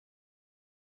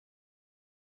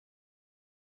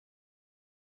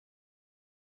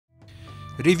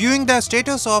Reviewing the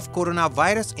status of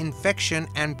coronavirus infection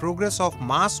and progress of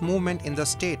mass movement in the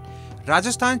state,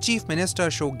 Rajasthan Chief Minister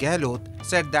Ashok Gehlot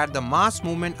said that the mass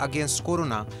movement against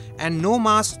corona and no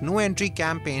mask, no entry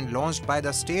campaign launched by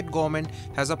the state government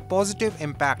has a positive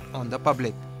impact on the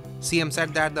public. CM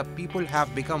said that the people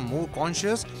have become more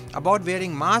conscious about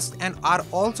wearing masks and are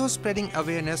also spreading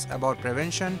awareness about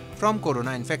prevention from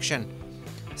corona infection.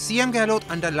 CM Gehlot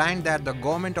underlined that the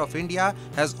Government of India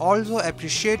has also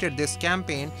appreciated this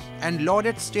campaign and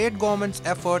lauded state government's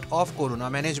effort of corona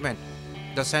management.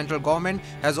 The central government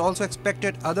has also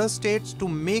expected other states to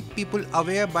make people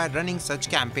aware by running such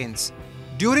campaigns.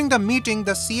 During the meeting,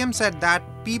 the CM said that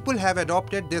people have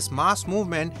adopted this mass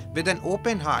movement with an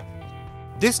open heart.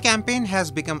 This campaign has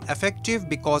become effective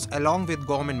because along with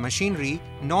government machinery,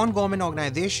 non-government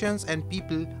organizations and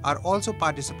people are also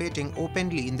participating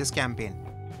openly in this campaign.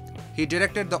 He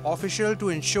directed the official to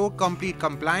ensure complete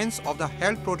compliance of the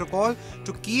health protocol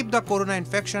to keep the corona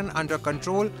infection under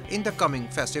control in the coming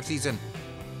festive season.